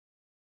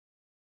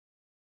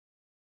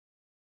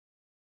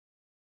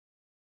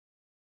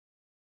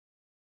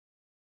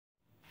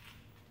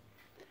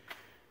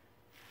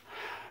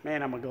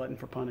Man, I'm a glutton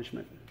for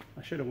punishment.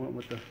 I should have went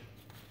with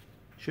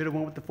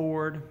the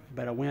Ford,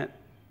 but I went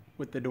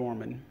with the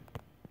Dorman.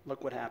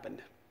 Look what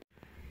happened.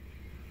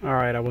 All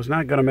right, I was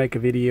not going to make a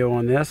video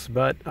on this,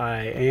 but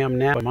I am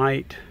now. I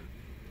might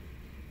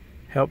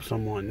help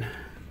someone.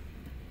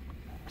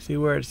 See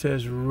where it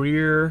says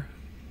rear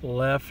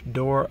left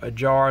door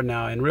ajar?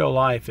 Now in real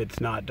life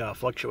it's not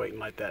fluctuating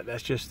like that.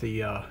 That's just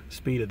the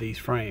speed of these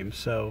frames.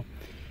 So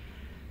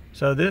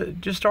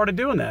just started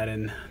doing that,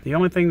 and the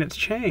only thing that's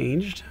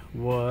changed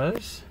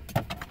was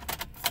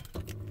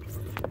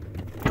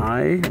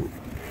I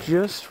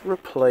just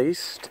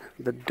replaced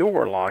the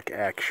door lock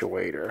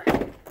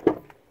actuator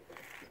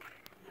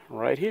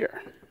right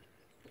here.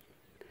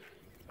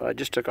 I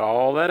just took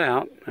all that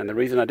out, and the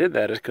reason I did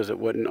that is because it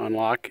wouldn't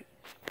unlock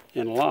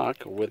and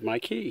lock with my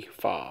key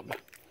fob.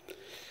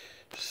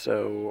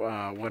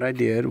 So what I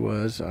did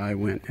was I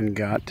went and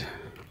got,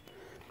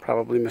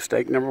 probably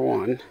mistake number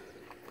one,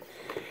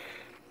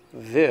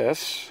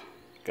 this.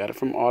 Got it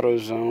from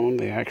AutoZone.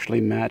 They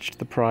actually matched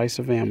the price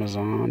of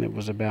Amazon. It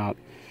was about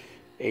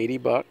 80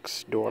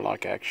 bucks, door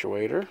lock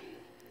actuator.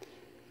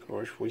 Of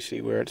course, we see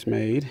where it's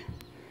made.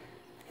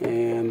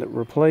 And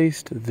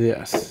replaced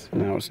this.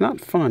 Now, it's not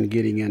fun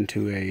getting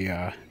into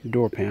a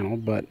door panel,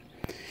 but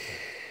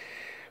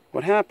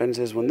what happens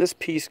is when this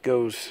piece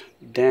goes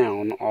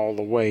down all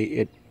the way,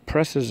 it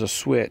presses a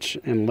switch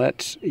and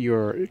lets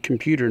your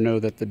computer know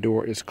that the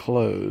door is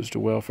closed.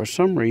 Well, for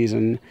some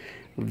reason,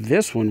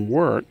 this one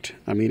worked.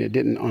 I mean, it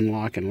didn't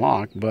unlock and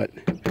lock, but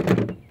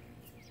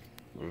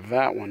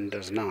that one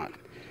does not.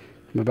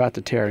 I'm about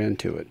to tear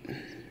into it.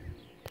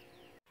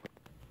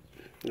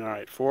 All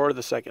right, for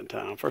the second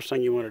time, first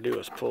thing you want to do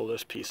is pull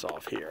this piece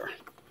off here.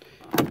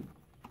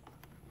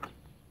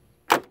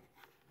 It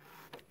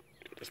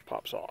just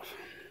pops off.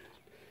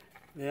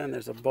 Then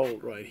there's a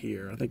bolt right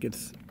here. I think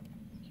it's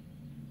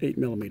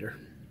 8mm.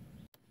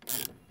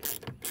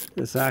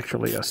 It's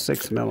actually a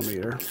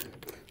 6mm.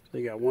 So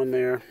you got one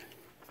there,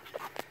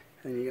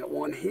 and you got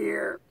one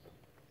here,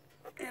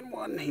 and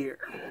one here.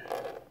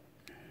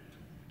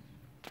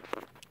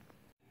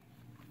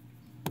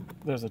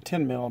 There's a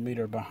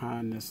 10mm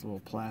behind this little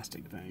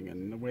plastic thing,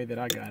 and the way that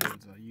I got it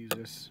is I use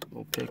this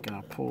little pick and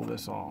I pull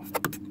this off.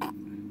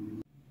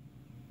 And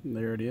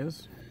there it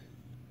is.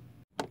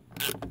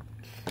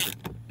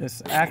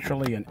 It's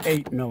actually an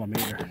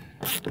 8mm.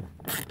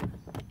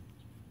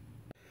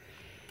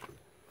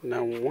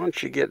 Now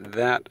once you get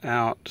that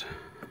out,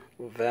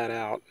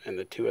 and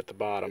the two at the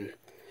bottom,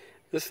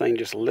 this thing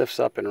just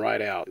lifts up and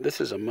right out. This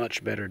is a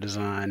much better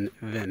design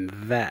than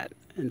that.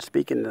 And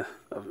speaking to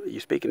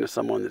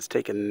someone that's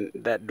taken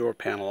that door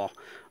panel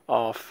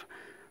off,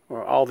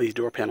 or all these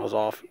door panels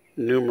off,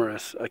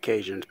 numerous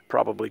occasions,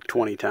 probably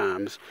 20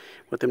 times,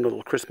 with them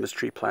little Christmas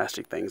tree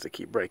plastic things that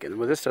keep breaking.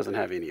 Well, this doesn't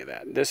have any of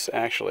that. This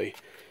actually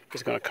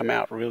is going to come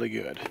out really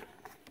good.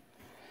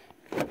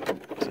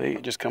 See,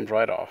 it just comes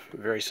right off.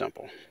 Very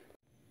simple.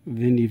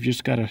 Then you've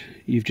just got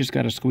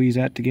to squeeze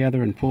that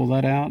together and pull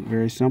that out.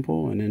 Very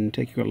simple. And then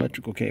take your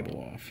electrical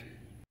cable off.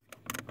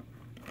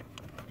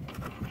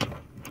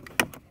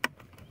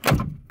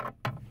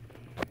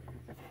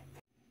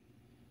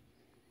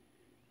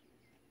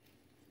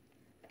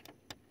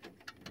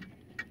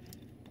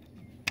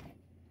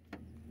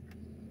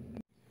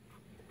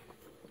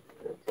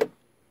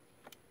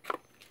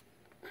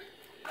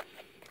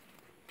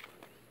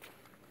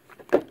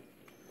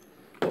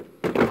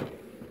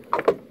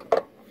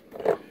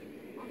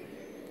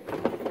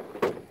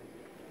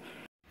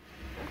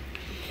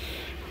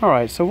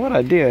 Alright, so what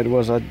I did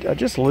was I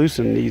just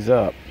loosened these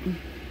up,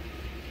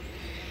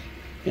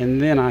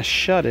 and then I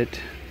shut it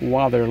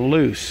while they're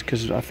loose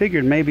because I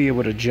figured maybe it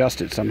would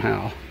adjust it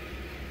somehow.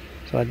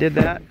 So I did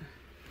that.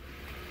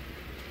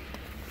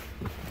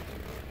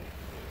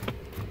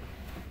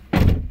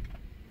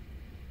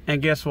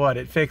 And guess what?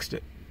 It fixed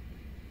it.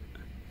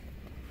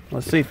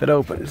 Let's see if it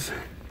opens.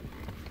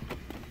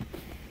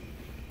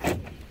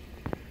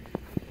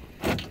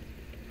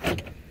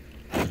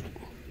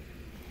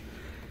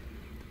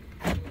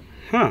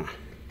 Huh.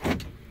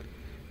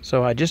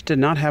 So I just did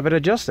not have it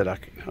adjusted, I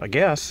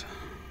guess.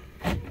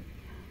 All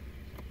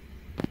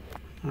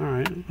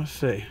right, let's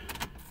see.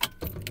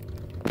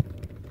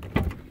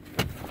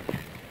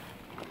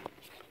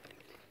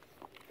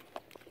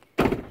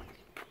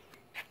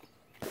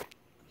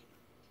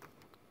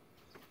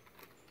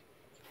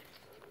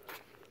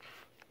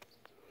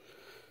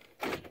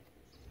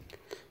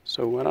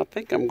 So what I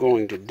think I'm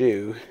going to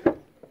do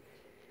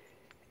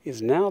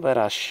is, now that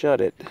I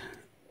shut it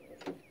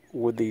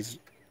with these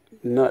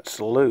nuts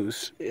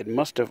loose, it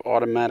must have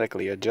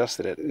automatically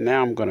adjusted it.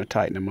 Now I'm going to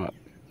tighten them up.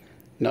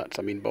 Nuts,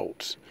 I mean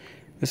bolts.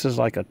 This is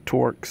like a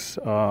Torx,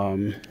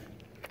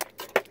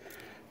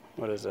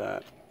 what is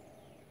that?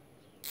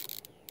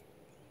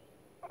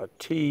 A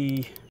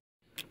T.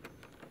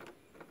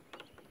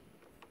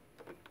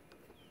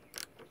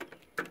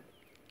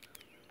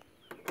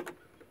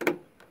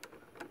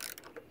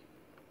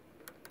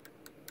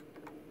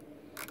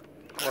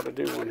 Hard to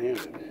do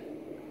one-handed.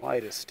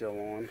 Light is still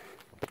on.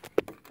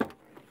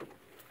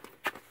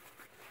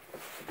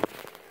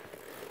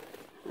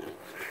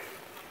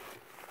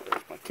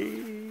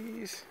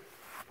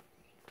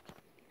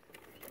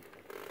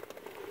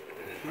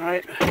 All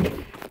right,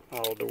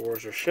 all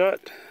doors are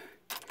shut.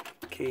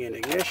 Key in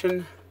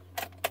ignition.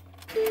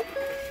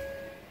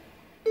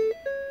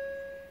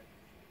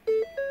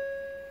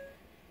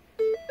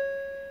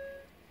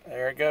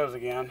 There it goes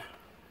again.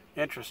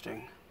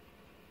 Interesting.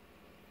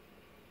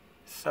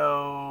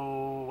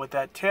 So what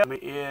that tells me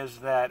is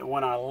that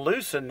when I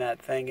loosen that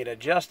thing, it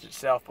adjusts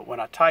itself, but when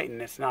I tighten,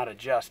 it's not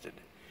adjusted.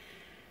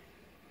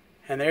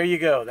 And there you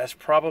go. That's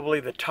probably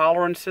the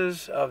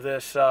tolerances of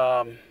this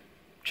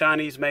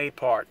Chinese-made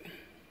part.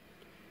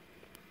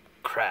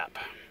 Crap.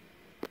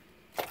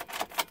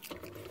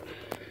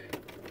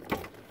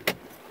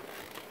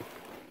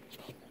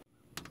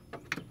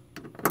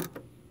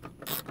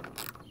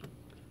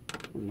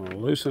 I'm going to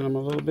loosen them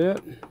a little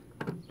bit.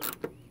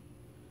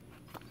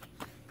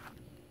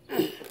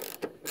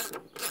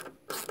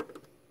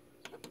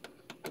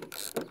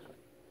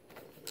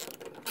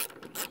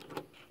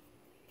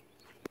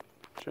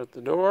 Shut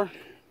the door.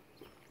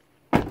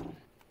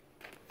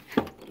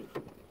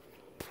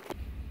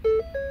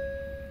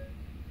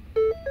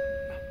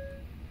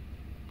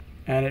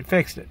 And it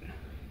fixed it.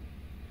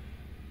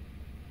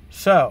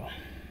 So,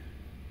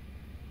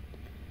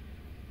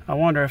 I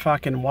wonder if I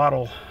can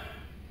waddle.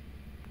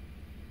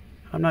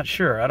 I'm not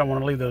sure. I don't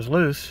want to leave those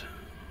loose.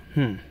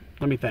 Let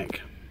me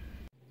think.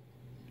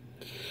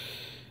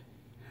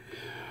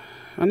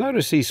 I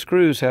notice these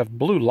screws have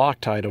blue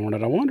Loctite on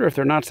it. I wonder if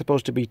they're not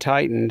supposed to be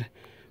tightened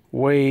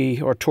way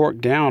or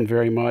torqued down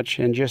very much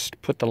and just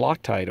put the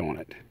Loctite on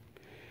it.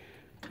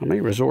 I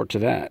may resort to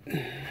that.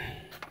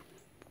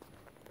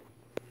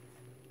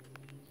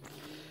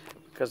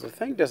 Because the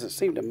thing doesn't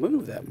seem to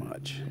move that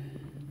much.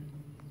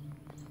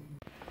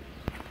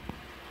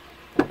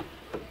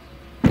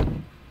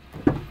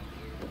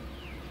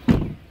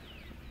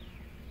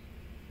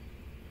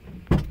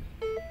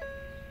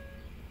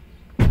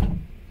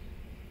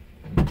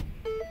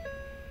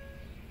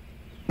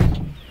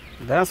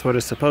 That's what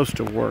it's supposed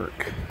to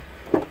work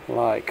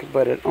like,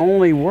 but it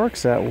only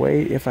works that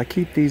way if I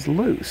keep these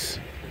loose.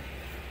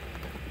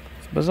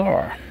 It's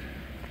bizarre.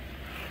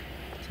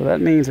 So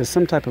that means there's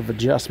some type of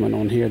adjustment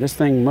on here. This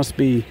thing must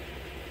be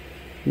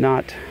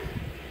not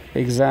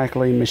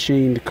exactly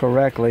machined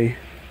correctly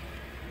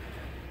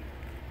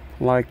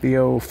like the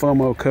old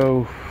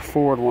Fomoco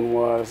Ford one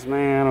was.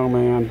 Man, oh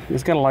man,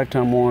 it's got a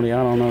lifetime warranty.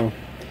 I don't know.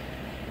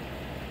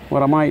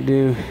 What I might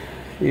do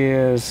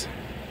is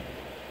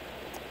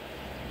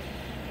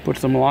put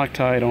some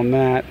Loctite on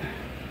that,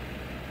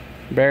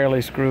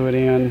 barely screw it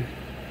in,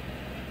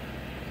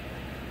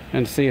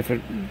 and see if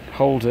it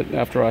holds it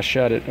after I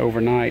shut it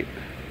overnight.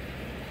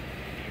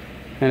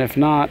 And if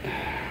not,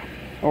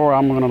 or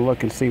I'm going to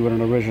look and see what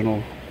an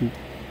original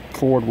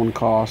Ford one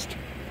cost.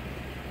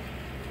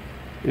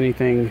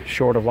 Anything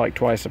short of like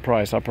twice the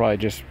price, I'll probably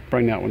just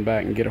bring that one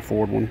back and get a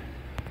Ford one.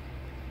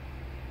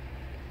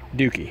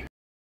 Dookie.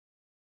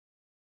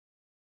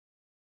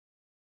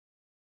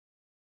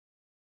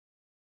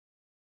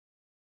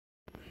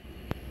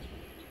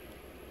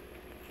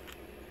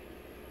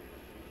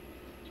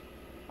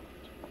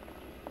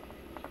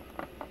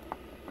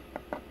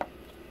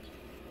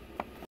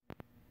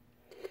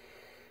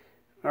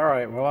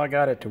 Alright, well I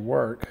got it to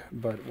work,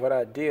 but what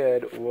I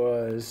did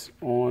was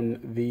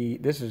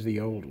this is the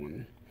old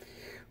one.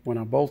 When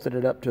I bolted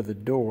it up to the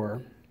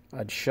door,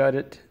 I'd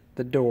shut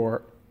the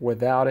door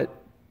without it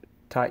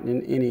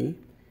tightening any.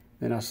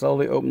 Then I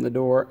slowly opened the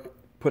door,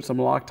 put some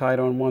Loctite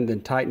on one,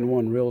 then tightened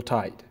one real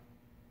tight.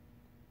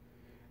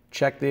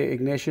 Check the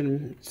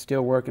ignition,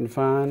 still working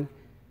fine.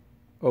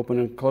 Open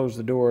and close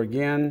the door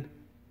again.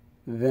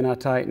 Then I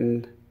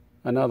tightened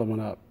another one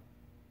up,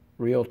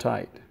 real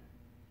tight.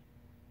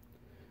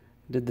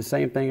 Did the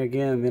same thing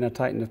again, and then I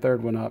tightened the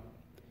third one up.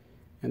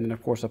 And then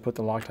of course I put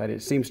the Loctite.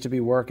 It seems to be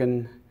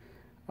working.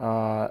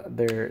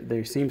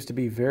 There seems to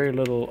be very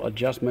little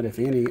adjustment, if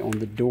any, on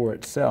the door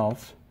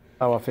itself.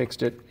 How I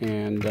fixed it,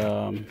 and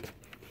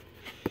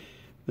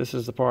this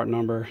is the part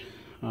number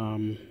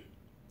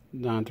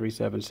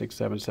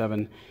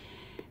 937677.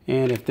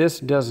 And if this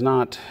does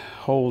not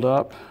hold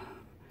up,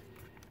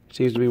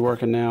 seems to be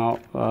working now,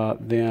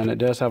 then it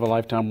does have a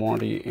lifetime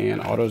warranty,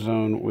 and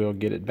AutoZone will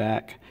get it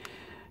back.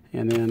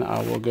 And then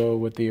I will go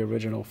with the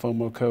original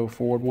Fomoco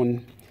Ford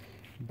one.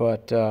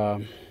 But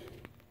let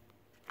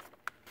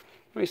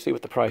me see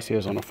what the price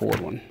is on a Ford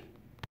one.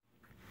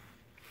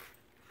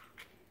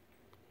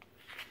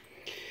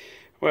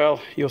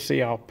 Well, you'll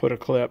see, I'll put a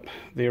clip.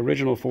 The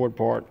original Ford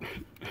part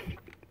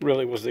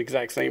really was the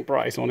exact same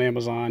price on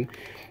Amazon.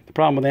 The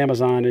problem with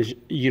Amazon is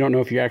you don't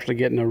know if you're actually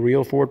getting a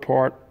real Ford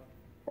part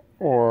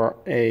or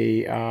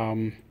a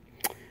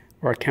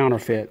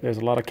counterfeit. There's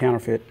a lot of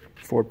counterfeit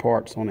Ford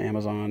parts on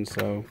Amazon,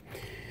 so,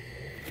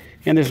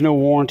 and there's no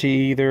warranty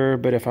either,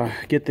 but if I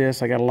get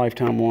this, I got a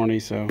lifetime warranty,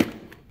 so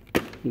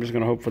I'm just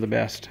going to hope for the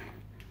best.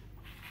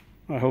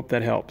 I hope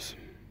that helps.